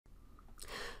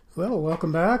Well,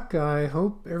 welcome back. I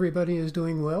hope everybody is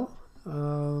doing well.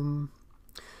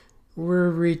 We're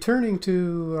returning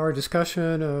to our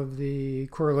discussion of the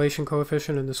correlation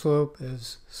coefficient and the slope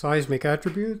as seismic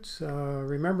attributes.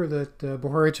 Remember that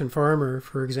Bohorich and Farmer,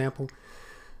 for example,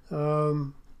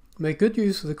 make good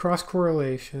use of the cross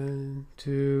correlation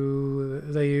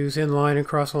they use inline and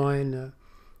cross-line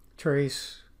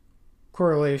trace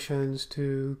correlations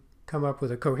to come up with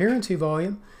a coherency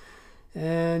volume.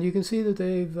 And you can see that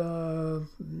they've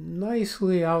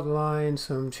nicely outlined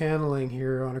some channeling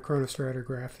here on a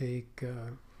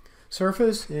chronostratigraphic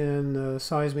surface in the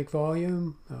seismic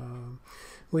volume.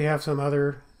 We have some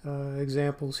other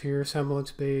examples here,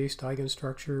 semblance-based,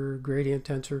 eigenstructure, gradient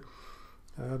tensor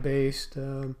based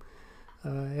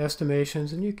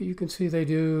estimations. And you can see they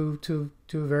do, to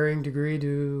a varying degree,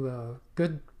 do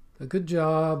a good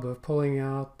job of pulling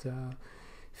out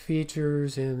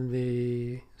features in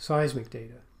the seismic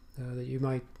data that you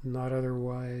might not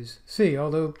otherwise see.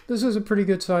 Although this is a pretty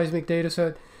good seismic data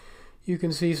set, you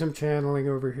can see some channeling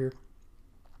over here.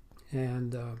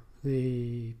 And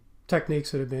the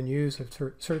techniques that have been used have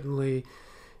certainly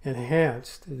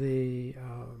enhanced the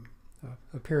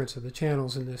appearance of the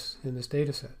channels in this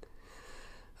data set.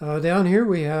 Down here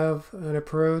we have an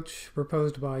approach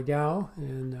proposed by Gao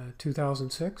in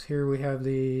 2006. Here we have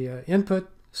the input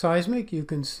seismic. You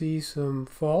can see some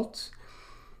faults,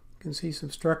 you can see some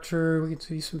structure, we can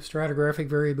see some stratigraphic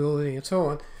variability, and so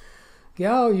on.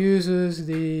 Gao uses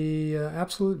the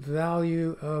absolute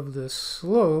value of the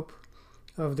slope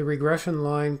of the regression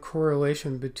line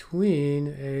correlation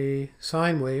between a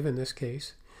sine wave, in this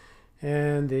case,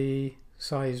 and the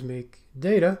seismic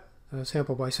data,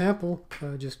 sample by sample,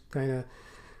 just kind of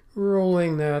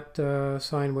rolling that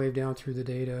sine wave down through the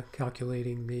data,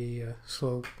 calculating the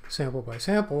slope sample by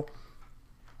sample.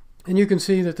 And you can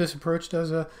see that this approach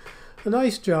does a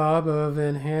nice job of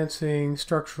enhancing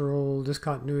structural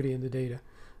discontinuity in the data.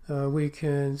 We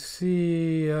can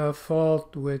see a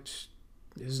fault which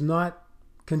is not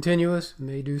continuous,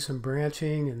 may do some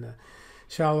branching in the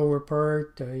shallower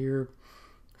part. Your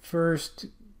first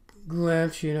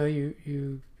glimpse,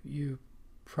 you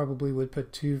probably would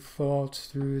put two faults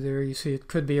through there. You see it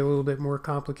could be a little bit more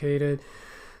complicated.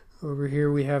 Over here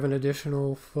we have an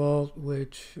additional fault,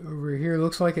 which over here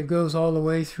looks like it goes all the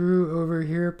way through over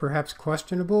here, perhaps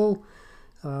questionable.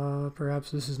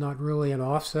 Perhaps this is not really an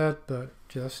offset, but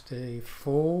just a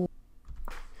fold.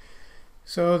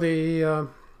 So the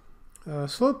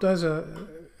slope does a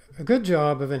good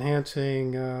job of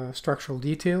enhancing structural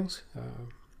details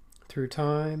through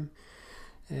time.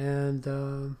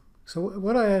 And so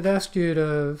what I had asked you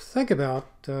to think about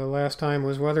last time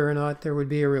was whether or not there would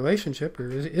be a relationship, or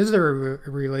is there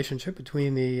a relationship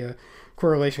between the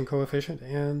correlation coefficient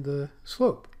and the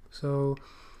slope. So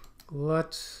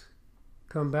let's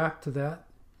come back to that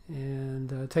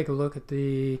and take a look at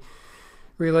the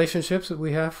relationships that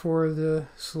we have for the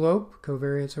slope,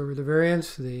 covariance over the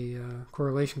variance, the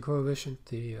correlation coefficient,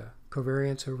 the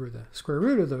covariance over the square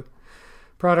root of the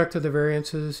product of the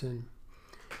variances. And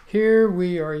here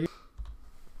we are using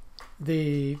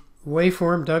the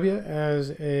waveform W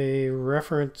as a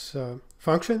reference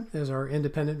function, as our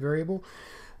independent variable.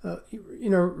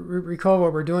 Recall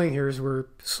what we're doing here is we're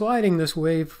sliding this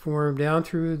waveform down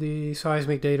through the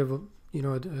seismic data,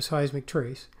 a seismic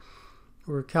trace.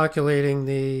 We're calculating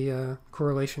the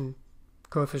correlation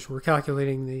coefficient. We're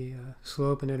calculating the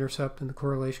slope and intercept and the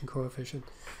correlation coefficient.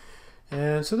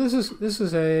 And so this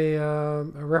is a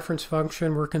reference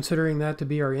function. We're considering that to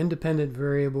be our independent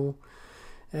variable.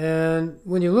 And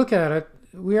when you look at it,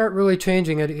 we aren't really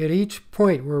changing it at each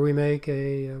point where we make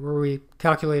where we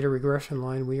calculate a regression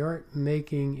line. We aren't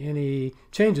making any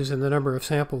changes in the number of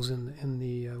samples in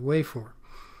the waveform.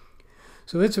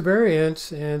 So its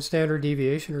variance and standard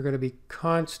deviation are going to be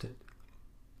constant,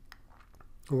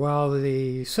 while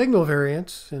the signal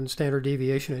variance and standard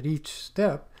deviation at each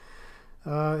step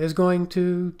is going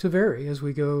to vary as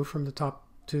we go from the top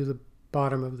to the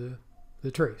bottom of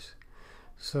the trace.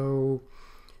 So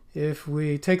if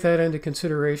we take that into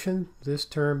consideration, this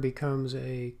term becomes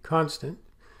a constant,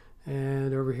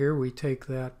 and over here we take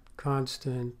that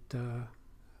constant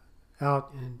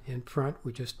out in front.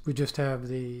 We just have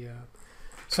the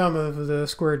sum of the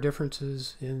squared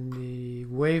differences in the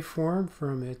waveform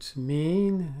from its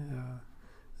mean,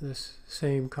 this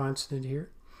same constant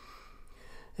here.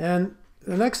 And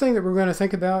the next thing that we're going to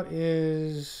think about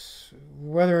is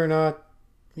whether or not,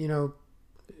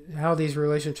 how these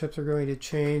relationships are going to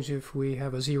change if we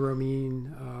have a zero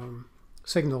mean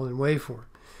signal and waveform.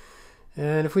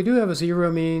 And if we do have a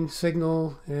zero mean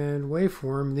signal and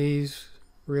waveform, these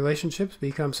relationships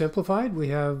become simplified. We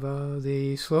have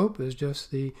the slope is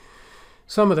just the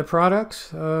sum of the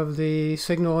products of the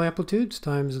signal amplitudes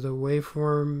times the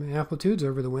waveform amplitudes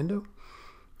over the window,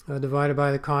 divided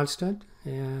by the constant.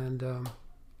 And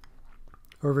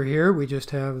over here we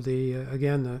just have the,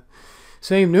 again, the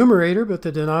same numerator, but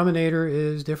the denominator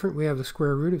is different. We have the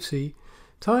square root of c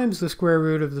times the square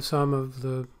root of the sum of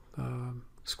the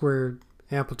squared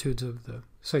amplitudes of the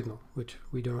signal, which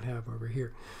we don't have over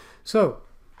here. So,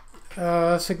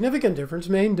 significant difference,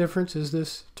 main difference is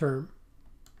this term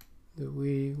that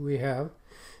we have.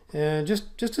 And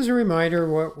just as a reminder,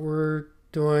 what we're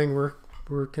doing,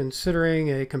 we're considering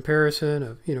a comparison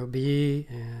of, you know, B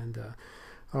and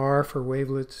R for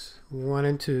wavelets 1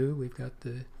 and 2. We've got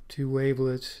the two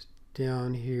wavelets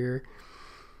down here.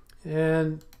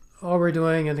 And all we're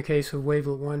doing in the case of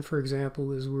wavelet 1, for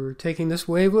example, is we're taking this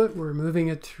wavelet, we're moving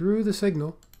it through the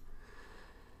signal,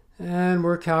 and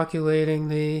we're calculating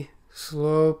the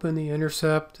slope and the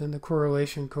intercept and the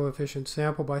correlation coefficient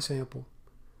sample by sample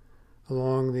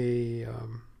along the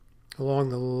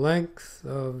length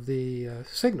of the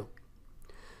signal.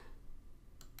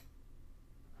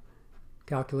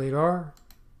 Calculate R,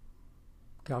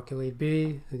 calculate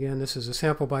B. Again, this is a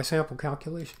sample by sample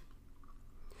calculation.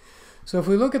 So if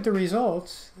we look at the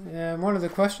results, and one of the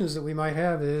questions that we might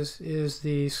have is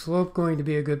the slope going to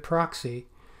be a good proxy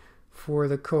for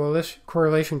the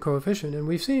correlation coefficient? And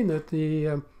we've seen that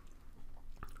the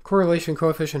correlation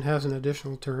coefficient has an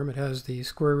additional term. It has the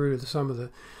square root of the sum of the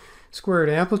squared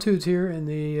amplitudes here in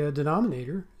the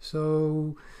denominator.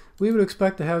 So we would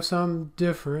expect to have some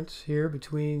difference here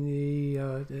between the,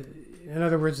 in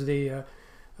other words, the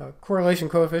correlation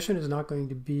coefficient is not going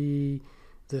to be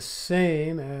the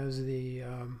same as the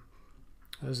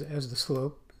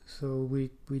slope. So we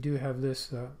do have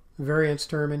this variance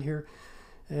term in here.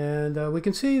 And we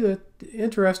can see that,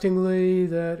 interestingly,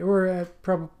 that, or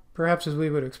perhaps as we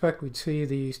would expect, we'd see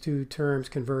these two terms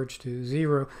converge to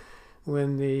 0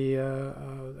 when the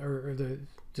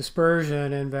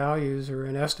dispersion in values or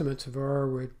in estimates of R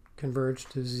would converge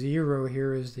to 0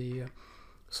 here as the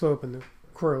slope and the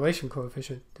correlation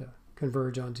coefficient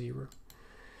converge on 0.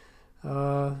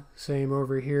 Same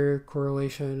over here,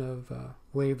 correlation of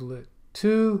wavelet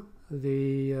 2,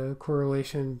 the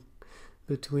correlation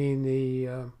between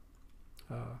the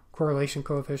correlation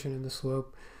coefficient and the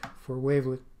slope for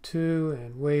wavelet 2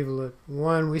 and wavelet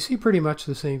 1, we see pretty much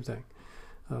the same thing.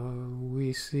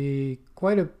 We see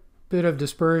quite a bit of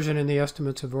dispersion in the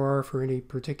estimates of R for any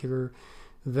particular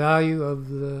value of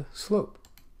the slope.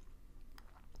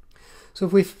 So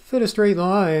if we fit a straight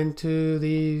line to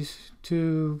these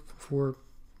two for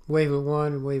wavelet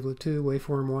 1 and wavelet 2,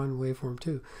 waveform 1, waveform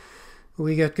 2,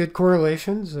 we get good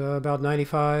correlations, about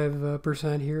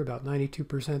 95% here, about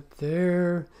 92%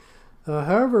 there.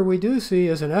 However, we do see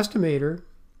as an estimator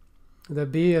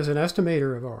that B as an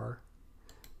estimator of R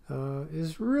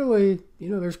is really, you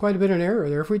know, there's quite a bit of error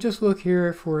there. If we just look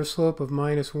here for a slope of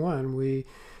 -1, we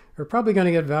are probably going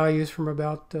to get values from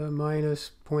about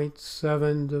minus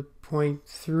 0.7 to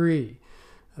 0.3.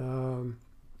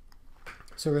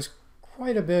 So there's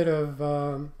quite a bit of,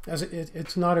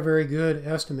 it's not a very good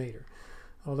estimator.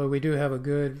 Although we do have a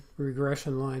good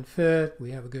regression line fit, we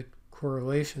have a good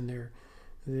correlation there.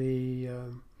 The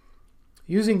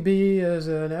using B as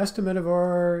an estimate of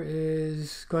R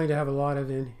is going to have a lot of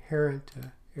inherent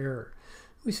error.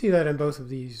 We see that in both of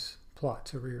these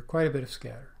plots over here, quite a bit of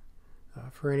scatter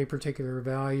for any particular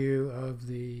value of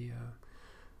the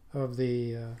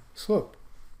slope.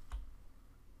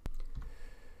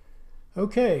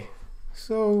 Okay,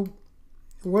 so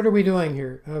what are we doing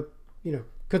here? You know,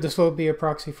 could the slope be a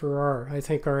proxy for R? I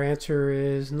think our answer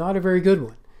is not a very good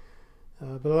one.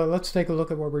 But let's take a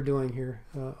look at what we're doing here.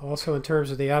 Also in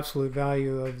terms of the absolute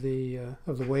value of the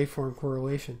waveform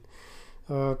correlation.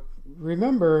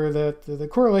 Remember that the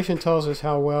correlation tells us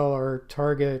how well our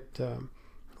target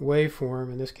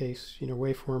waveform, in this case, you know,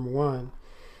 waveform 1,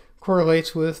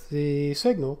 correlates with the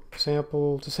signal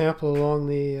sample to sample along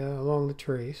the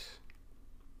trace.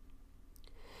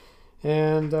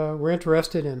 And we're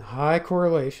interested in high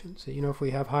correlations. You know, if we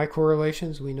have high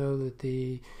correlations, we know that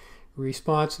the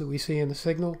response that we see in the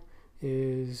signal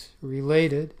is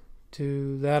related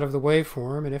to that of the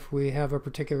waveform. And if we have a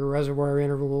particular reservoir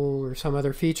interval or some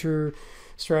other feature,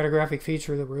 stratigraphic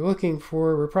feature that we're looking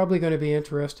for, we're probably going to be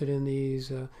interested in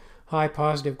these high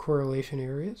positive correlation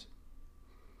areas.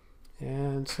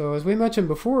 And so, as we mentioned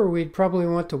before, we'd probably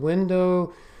want to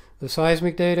window the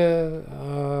seismic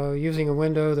data using a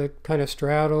window that kind of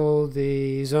straddled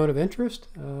the zone of interest.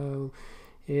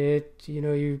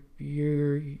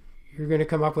 You're going to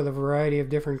come up with a variety of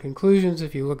different conclusions.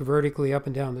 If you look vertically up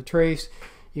and down the trace,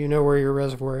 you know where your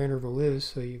reservoir interval is,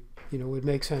 so it would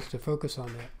make sense to focus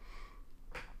on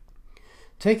that.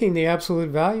 Taking the absolute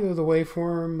value of the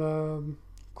waveform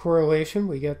correlation,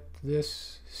 we get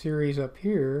this series up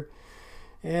here,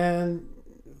 and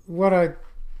what I'd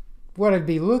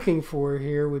be looking for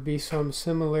here would be some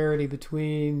similarity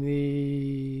between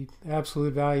the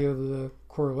absolute value of the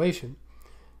correlation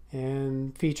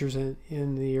and features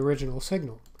in the original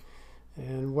signal.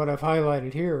 And what I've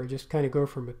highlighted here are just kind of go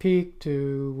from a peak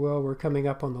to, well, we're coming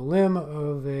up on the limb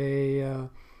of a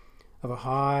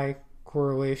high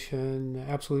correlation,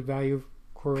 absolute value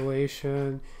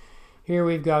correlation. Here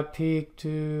we've got peak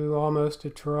to almost a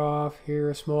trough. Here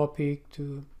a small peak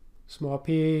to a small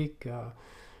peak. A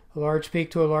large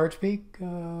peak to a large peak,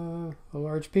 a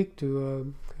large peak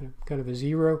to a kind of a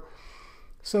zero.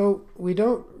 So we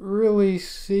don't really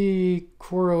see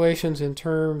correlations in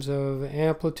terms of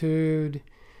amplitude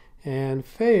and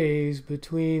phase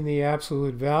between the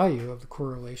absolute value of the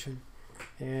correlation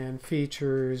and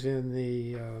features in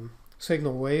the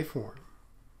signal waveform.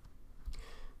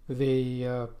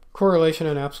 The correlation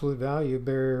and absolute value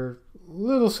bear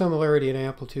little similarity in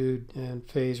amplitude and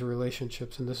phase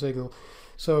relationships in the signal.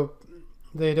 So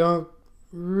they don't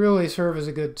really serve as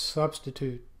a good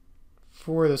substitute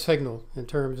for the signal in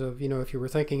terms of, if you were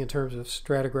thinking in terms of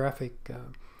stratigraphic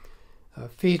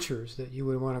features that you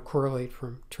would want to correlate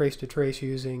from trace to trace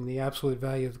using the absolute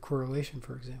value of the correlation,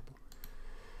 for example.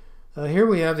 Here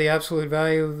we have the absolute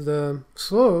value of the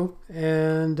slope,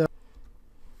 and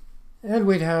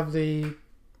we'd have the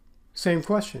same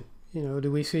question.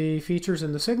 Do we see features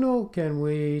in the signal? Can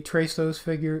we trace those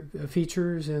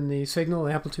features in the signal,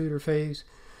 amplitude or phase,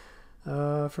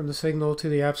 from the signal to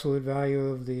the absolute value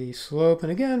of the slope?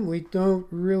 And again, we don't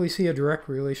really see a direct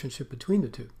relationship between the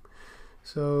two.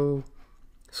 So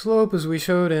slope, as we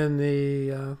showed in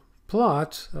the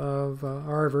plots of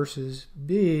R versus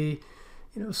B,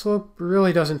 slope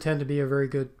really doesn't tend to be a very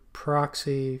good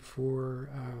proxy for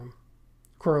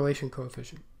correlation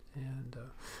coefficient. And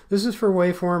this is for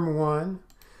waveform 1.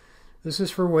 This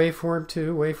is for waveform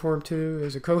 2. Waveform 2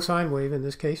 is a cosine wave in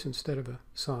this case instead of a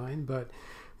sine, but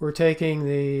we're taking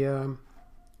the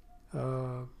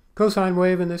cosine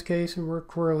wave in this case, and we're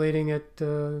correlating it,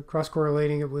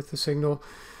 cross-correlating it with the signal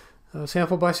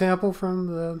sample by sample from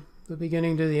the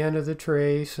beginning to the end of the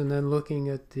trace, and then looking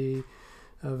at the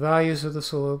values of the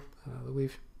slope that we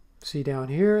see down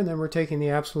here, and then we're taking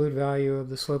the absolute value of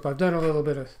the slope. I've done a little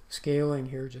bit of scaling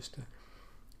here just to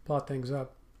plot things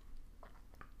up.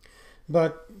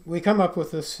 But we come up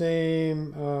with the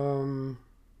same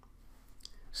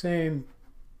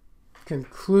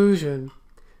conclusion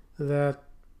that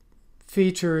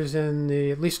features in the,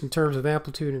 at least in terms of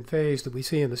amplitude and phase that we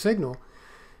see in the signal,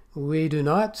 we do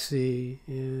not see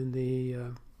in the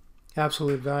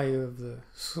absolute value of the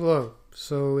slope.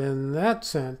 So in that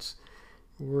sense,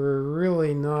 we're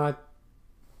really not,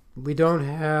 we don't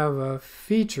have a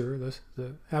feature,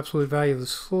 the absolute value of the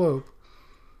slope,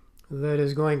 that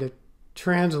is going to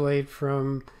translate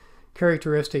from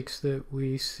characteristics that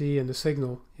we see in the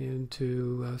signal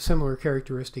into similar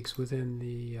characteristics within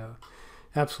the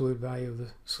absolute value of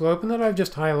the slope. And then I've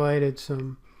just highlighted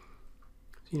some,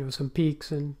 some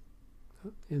peaks in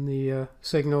the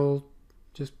signal,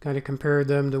 just kind of compared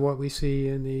them to what we see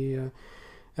in the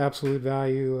absolute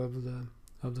value of the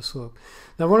slope.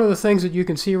 Now, one of the things that you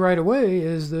can see right away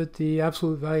is that the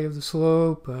absolute value of the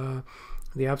slope,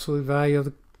 the absolute value of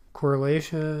the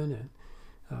correlation, and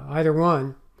either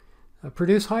one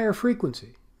produce higher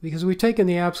frequency, because we've taken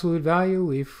the absolute value,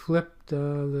 we've flipped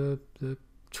the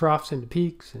troughs into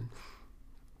peaks, and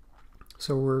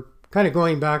so we're kind of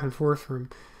going back and forth from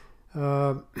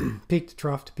peak to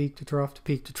trough to peak to trough to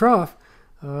peak to trough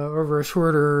over a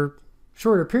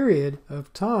shorter period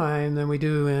of time than we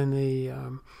do in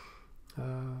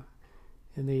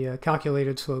the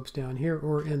calculated slopes down here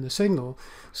or in the signal.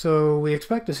 So we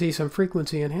expect to see some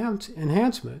frequency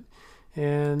enhancement,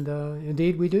 and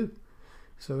indeed we do.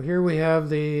 So here we have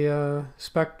the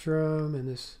spectrum and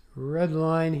this red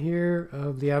line here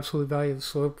of the absolute value of the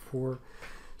slope for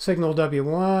signal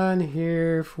W1,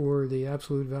 here for the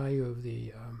absolute value of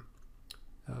the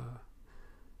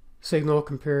signal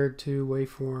compared to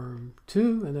waveform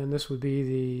 2, and then this would be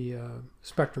the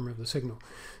spectrum of the signal.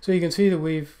 So you can see that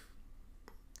we've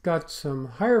got some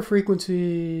higher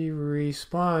frequency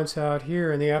response out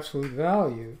here in the absolute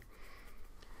value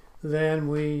than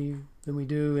we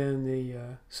do in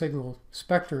the signal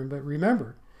spectrum. But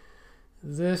remember,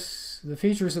 the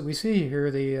features that we see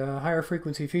here, the higher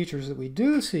frequency features that we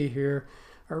do see here,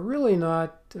 are really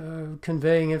not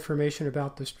conveying information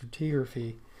about the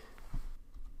stratigraphy.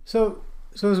 So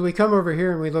So as we come over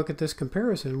here and we look at this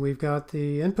comparison, we've got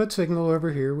the input signal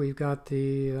over here. We've got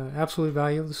the absolute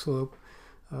value of the slope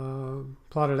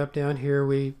plotted up down here.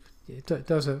 It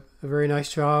does a very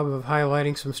nice job of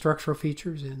highlighting some structural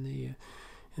features in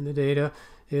the data.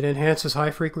 It enhances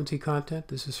high frequency content.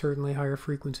 This is certainly higher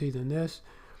frequency than this.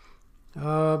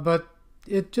 But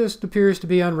it just appears to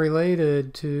be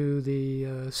unrelated to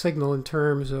the signal in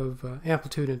terms of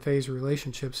amplitude and phase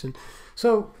relationships. And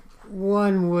so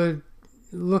one would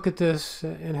look at this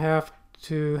and have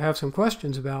to have some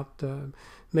questions about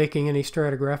making any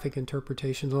stratigraphic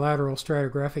interpretation, the lateral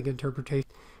stratigraphic interpretation.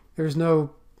 There's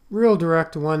no real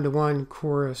direct one-to-one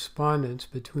correspondence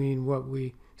between what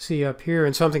we see up here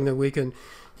and something that we can,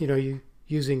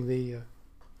 using the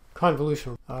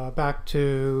convolutional back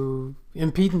to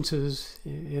impedances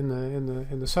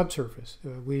in the subsurface.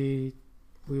 We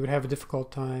would have a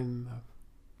difficult time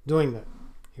doing that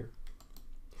here.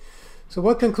 So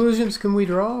what conclusions can we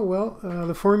draw? Well,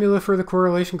 the formula for the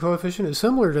correlation coefficient is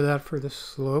similar to that for the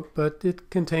slope, but it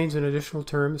contains an additional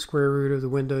term, the square root of the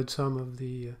windowed sum of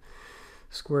the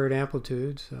squared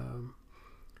amplitudes.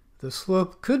 The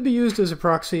slope could be used as a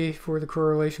proxy for the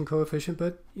correlation coefficient,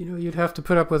 but you'd have to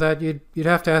put up with that. You'd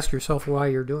have to ask yourself why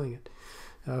you're doing it.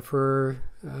 For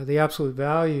the absolute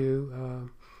value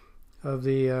of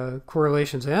the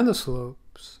correlations and the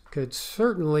slopes could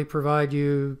certainly provide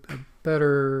you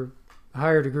a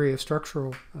higher degree of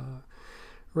structural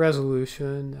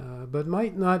resolution, but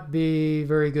might not be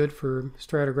very good for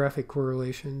stratigraphic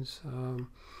correlations.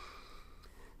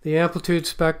 The amplitude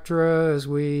spectra, as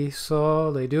we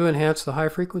saw, they do enhance the high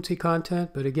frequency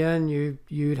content, but again,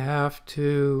 you'd have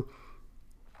to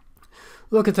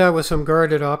look at that with some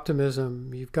guarded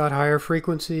optimism. You've got higher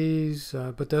frequencies,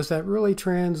 but does that really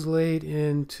translate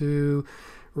into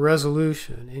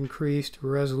resolution, increased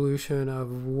resolution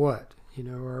of what?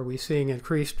 Are we seeing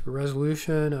increased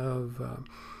resolution of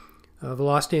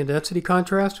velocity and density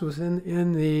contrast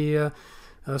within the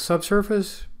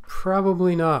subsurface?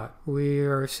 Probably not. We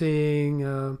are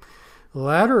seeing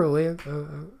laterally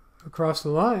across the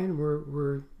line,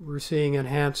 we're seeing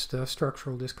enhanced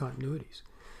structural discontinuities.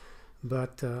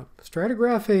 But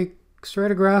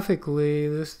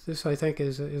stratigraphically, this I think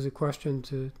is a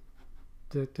question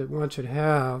that one should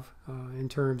have in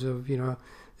terms of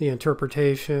the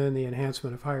interpretation, the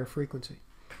enhancement of higher frequency.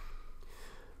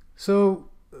 So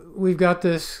we've got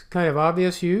this kind of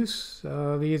obvious use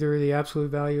of either the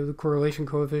absolute value of the correlation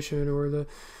coefficient or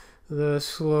the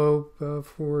slope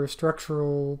for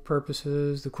structural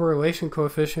purposes. The correlation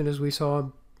coefficient, as we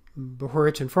saw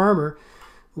Bohorich and Farmer,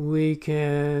 we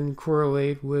can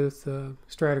correlate with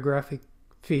stratigraphic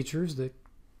features that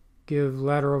give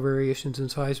lateral variations in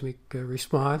seismic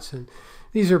response, and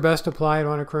these are best applied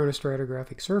on a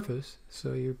chronostratigraphic surface.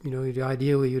 So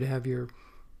ideally you'd have your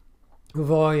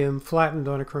volume flattened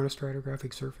on a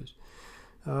chronostratigraphic surface.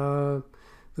 The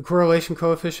correlation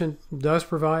coefficient does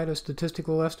provide a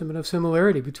statistical estimate of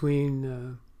similarity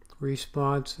between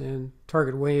response and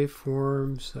target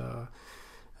waveforms,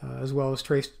 as well as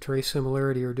trace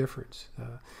similarity or difference.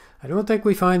 I don't think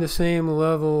we find the same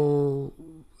level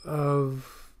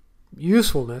of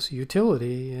usefulness,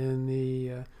 utility, in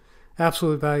the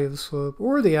absolute value of the slope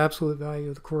or the absolute value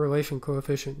of the correlation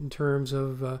coefficient in terms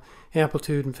of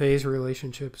amplitude and phase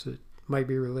relationships that might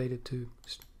be related to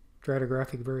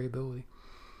stratigraphic variability.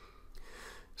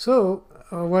 So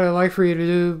what I'd like for you to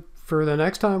do for the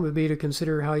next time would be to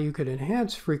consider how you could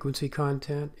enhance frequency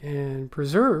content and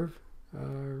preserve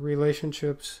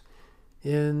relationships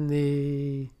in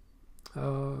the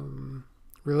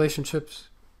relationships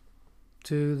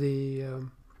to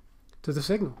the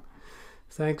signal.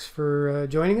 Thanks for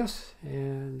joining us,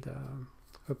 and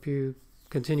hope you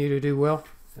continue to do well.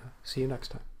 See you next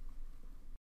time.